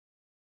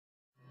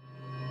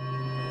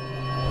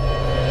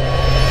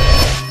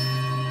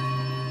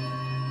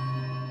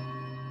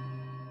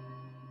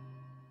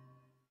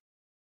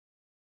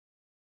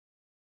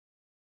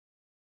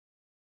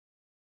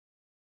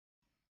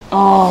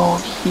Oh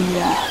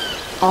yeah.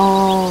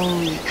 Oh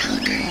yeah.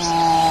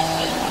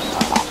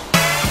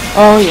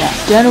 Oh yeah.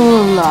 Dead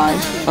or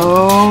alive.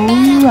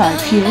 Alright.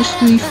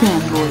 PS3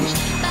 fanboys.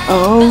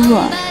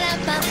 Alright.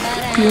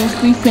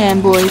 PS3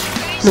 fanboys.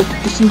 Look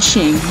at this and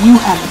shame. You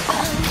haven't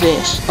got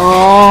this.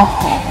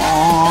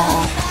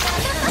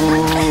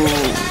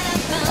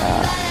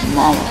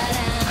 Mama.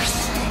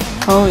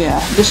 Oh yeah,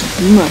 this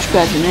is much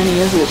better than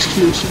any other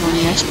exclusive on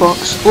the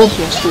Xbox or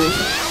PS3,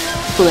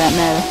 for that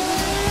matter.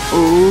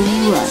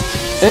 Alright.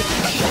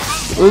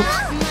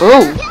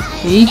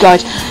 Hey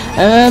guys.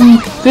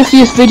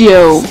 50th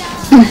video.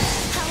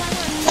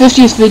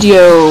 50th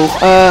video.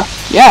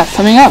 Yeah,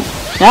 coming up.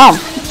 Now,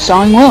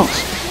 starring Wiltz.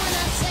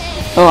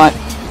 Alright.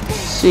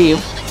 See you.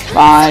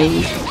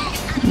 Bye.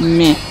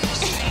 Meh.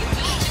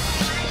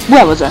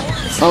 Where was I?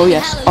 Oh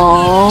yes.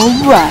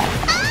 Alright.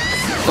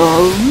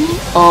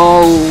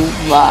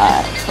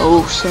 Alright.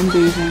 Oh,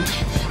 sunbathing.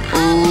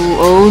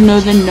 Oh no,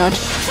 they're not.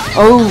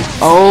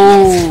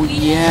 Oh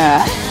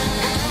yeah.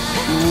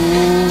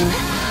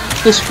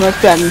 This is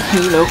much better than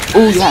Halo.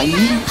 Oh yeah,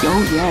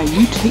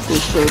 you take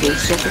those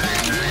photos, sucker.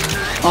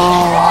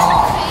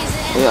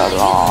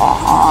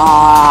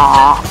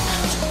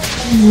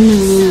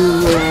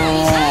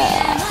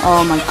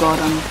 Oh my god,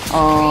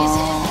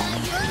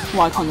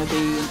 why can't I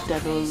be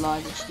dead or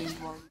alive extreme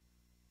warrior?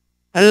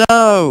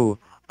 Hello,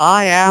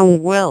 I am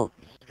Wiltz,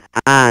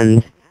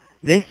 and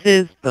this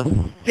is the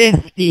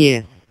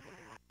 50th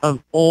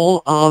of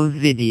all our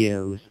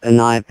videos, and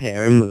I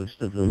appear in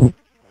most of them.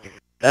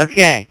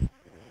 Okay,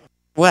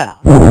 well,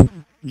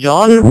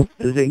 John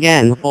has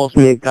again forced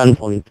me at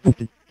gunpoint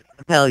to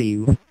tell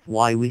you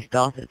why we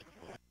started.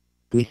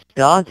 We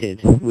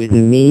started with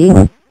me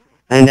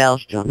and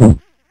ElseJon.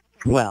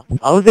 Well,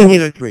 I was in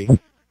Halo 3,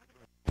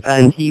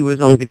 and he was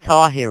on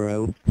Guitar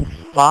Hero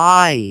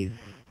 5.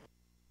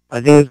 I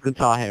think it was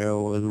Guitar Hero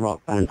or it was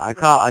Rock Band. I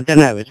don't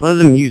know, it's one of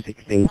the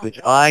music things, which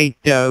I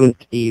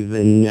don't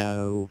even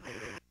know.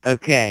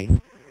 Okay.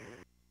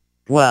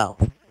 Well,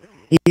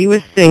 he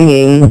was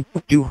singing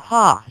Du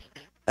Hast,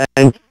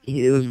 and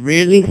it was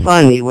really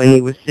funny when he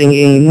was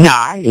singing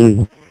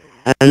 9,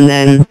 and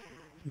then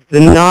the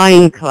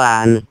 9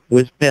 clan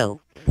was built.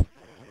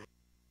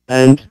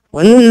 And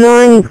when the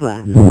 9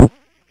 clan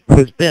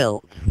was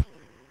built,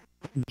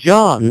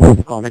 John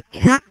got a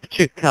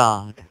capture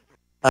card.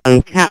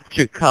 And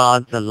capture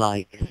cards are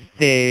like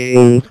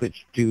things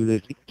which do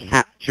the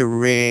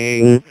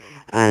capturing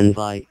and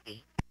like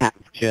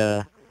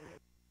capture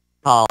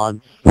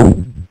cards.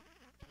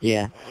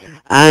 Yeah.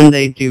 And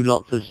they do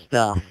lots of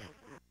stuff,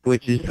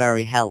 which is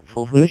very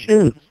helpful for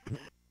missions.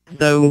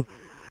 So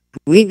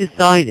we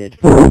decided,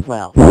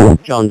 well,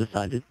 John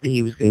decided that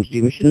he was going to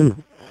do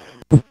mission.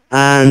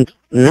 And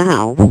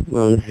now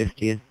we're on the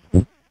 50th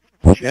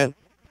show.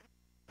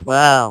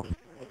 Well,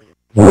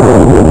 a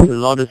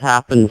lot has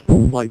happened,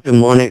 like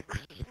Demonic's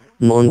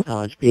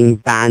montage being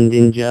banned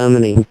in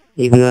Germany,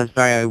 even though it's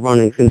very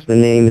ironic since the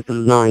name is the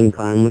 9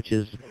 clan, which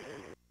is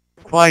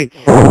quite,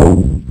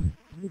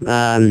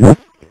 bad,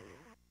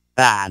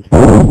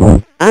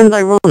 and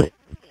ironic.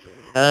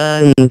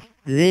 And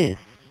this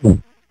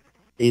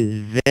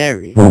is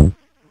very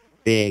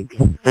big,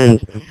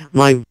 and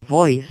my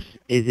voice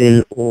is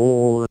in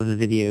all of the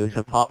videos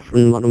apart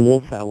from the Modern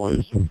Warfare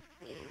ones,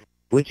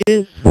 which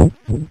is, and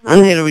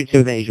Halo Reach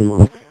Invasion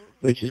one,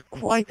 which is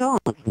quite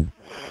odd.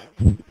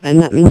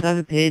 And that means I've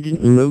appeared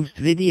in most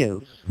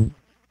videos.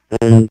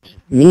 And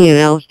me and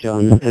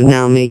ElseJon have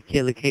now made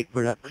Killer Cake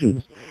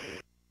Productions.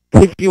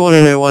 If you want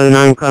to know why the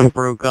 9 clan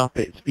broke up,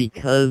 it's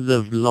because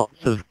of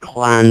lots of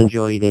clan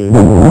joining,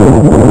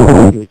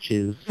 which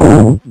is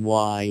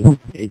why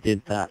it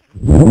did that.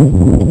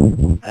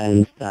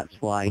 And that's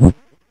why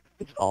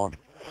it's odd.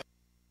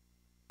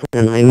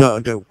 And I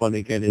don't want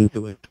to get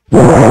into it.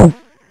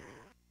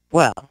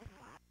 Well,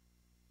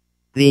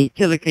 the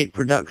Killer Cake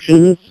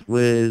Productions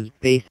was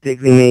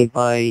basically made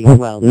by,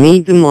 well, me,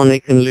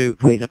 Demonic, and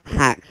Luke made a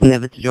pact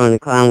never to join a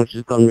clan, which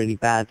has gone really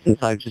bad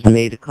since I've just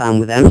made a clan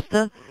with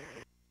Emster.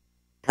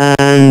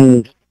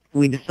 And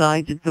we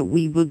decided that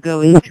we were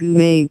going to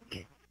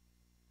make,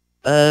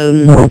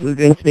 some,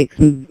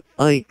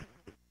 like,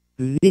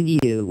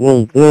 video.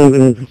 Well, we weren't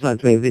going to decide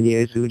to make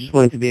videos, we were just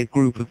wanting to be a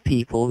group of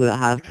people that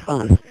had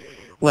fun.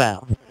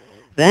 Well,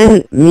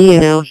 then me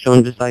and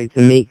ElseJon decided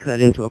to make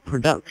that into a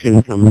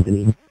production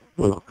company.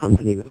 Well, not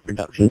company, but a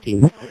production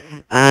team.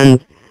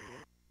 And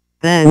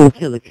then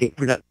Killer Cake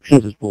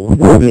Productions was born,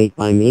 made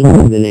by me,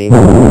 the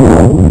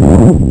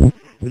name,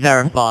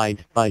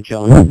 verified by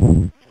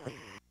John.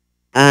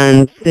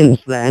 And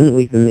since then,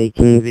 we've been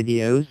making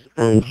videos,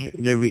 and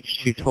the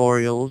Reach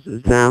tutorials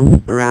is now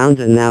around,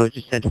 and now it's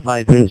just said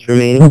 5 minutes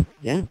remaining.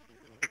 Yeah,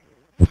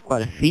 it's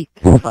quite a feat,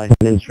 5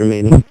 minutes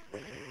remaining.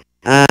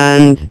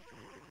 And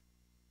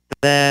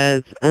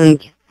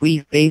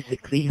we've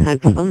basically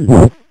had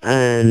fun,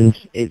 and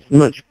it's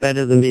much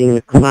better than being in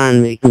a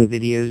clan making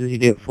videos, as you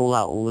don't fall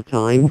out all the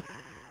time,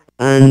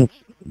 and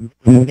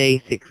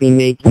basically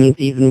making it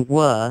even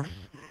worse,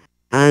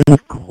 and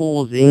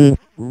causing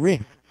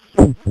rifts.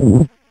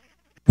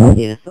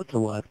 Yes, that's a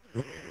word.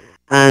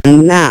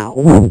 And now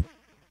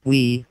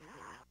we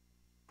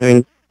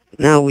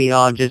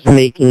are just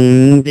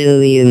making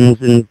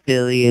billions and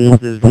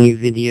billions of new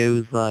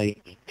videos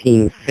like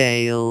Team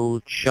Fail,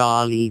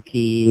 Charlie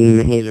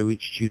Team, Halo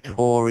Reach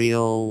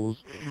tutorials.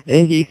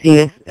 If you've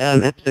seen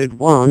episode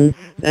 1,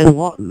 then if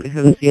you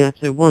haven't seen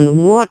episode 1,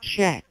 then watch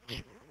it.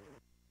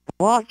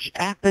 Watch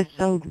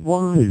episode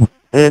 1.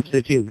 And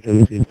episode 2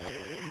 coming soon.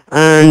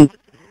 And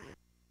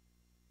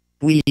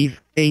we've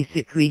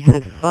basically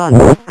had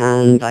fun,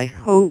 and I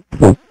hope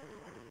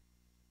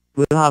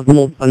we'll have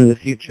more fun in the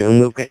future, and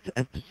we'll get to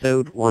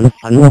episode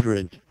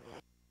 100.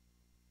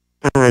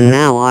 And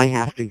now I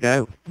have to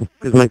go,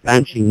 because my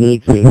banshee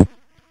needs me.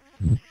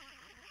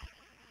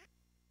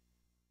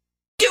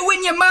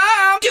 Doing your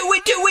mom,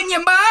 doing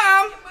your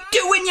mom,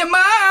 doing your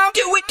mom,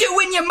 doing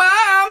your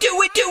mom,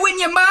 doing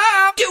your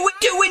mom,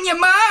 doing your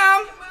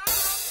mom.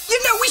 You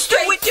know we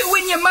straight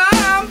doing your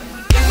mom,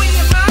 doing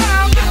your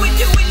mom,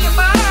 doing